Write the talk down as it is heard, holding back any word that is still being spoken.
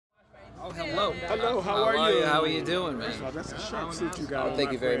Hello. Hello, how are you? How are you doing, man? Oh, that's a sharp suit you got on,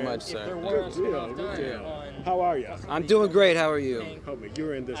 Thank you very friend. much, sir. Good deal, good deal. How are you? I'm doing great. How are you? Homie,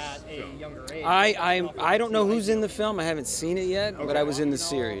 you're in this film. I don't know who's in the film. I haven't seen it yet, but I was in the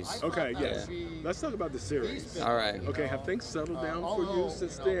series. Okay, yes. Let's talk about the series. All right. Okay, have things settled down for you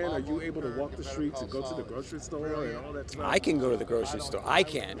since then? Are you able to walk the streets and go to the grocery store and all that stuff? I can go to the grocery store. I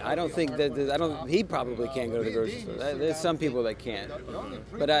can. I don't think that. He probably can't go to the grocery store. There's some people that can't.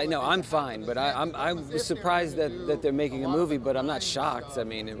 But no, I'm fine. But I was surprised that they're making a movie. But I'm not shocked. I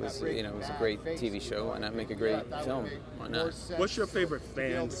mean, it was it was a great TV show. Why not make a great film? Why not? What's your favorite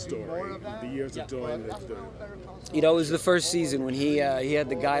fan story? The years of doing the It was the first season when he had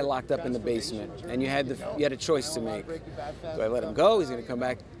the guy locked up in the basement, and you had a choice to make. Do I let him go? He's going to come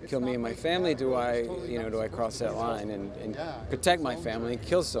back, kill me and my family. Do I cross that line and protect my family and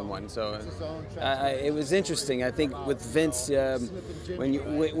kill someone? So it was interesting. I think with Vince, when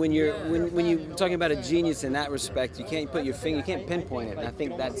you're talking about a genius in that respect, you can't put your finger, you can't pinpoint it. And I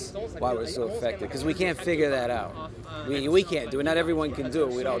think that's why we're so effective, because we can't figure that out. We can't do it. Not everyone can do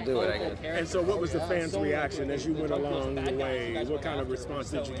it. We'd all do it, I guess. And so what was the fans' reaction as you went along the way? What kind of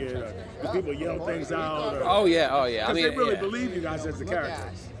response did you get? Did people yell things out? Oh yeah. I mean, they really believe you guys as the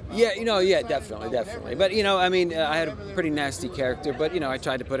characters. Yeah, definitely. But I mean, I had a pretty nasty character, but I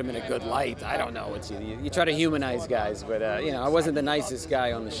tried to put him in a good light. I don't know what you try to humanize guys, but I wasn't the nicest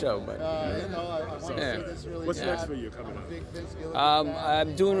guy on the show. But What's next for you coming up?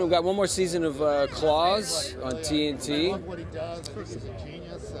 We've got one more season of Claws on TNT.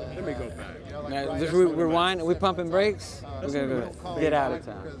 Let me go back. Now, rewind. Are we pumping brakes? We're gonna get out of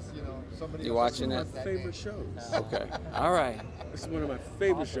town. You watching it? One of my favorite shows. Okay. All right. It's one of my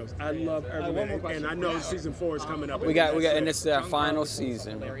favorite shows. I love every minute, and I know season 4 is coming up. We got, and it's our final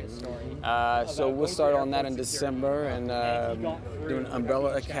season. So we'll start on that in December, and doing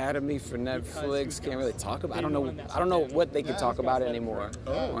Umbrella Academy for Netflix. Can't really talk about. I don't know what they can talk about anymore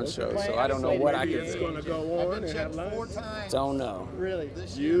on shows. So I don't know what I can. It's going to go on and have lines. Don't know. Really?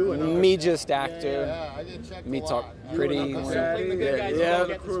 You and me, just actor. Me talk pretty. Yeah.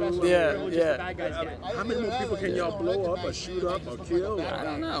 How many more people can y'all blow up or shoot up or kill? I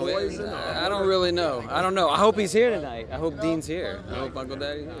don't know. I don't really know. I don't know. I hope he's here tonight. I hope Dean's here. I hope Uncle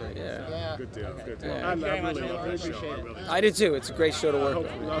Daddy's here. Yeah. Good deal. Good deal. I really love this show. I do too. It's a great show to work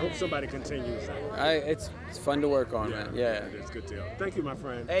on. I hope somebody continues. It's fun to work on, man. Yeah. It's a good deal. Thank you, my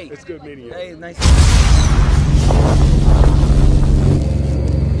friend. Hey. It's good meeting you. Hey, nice.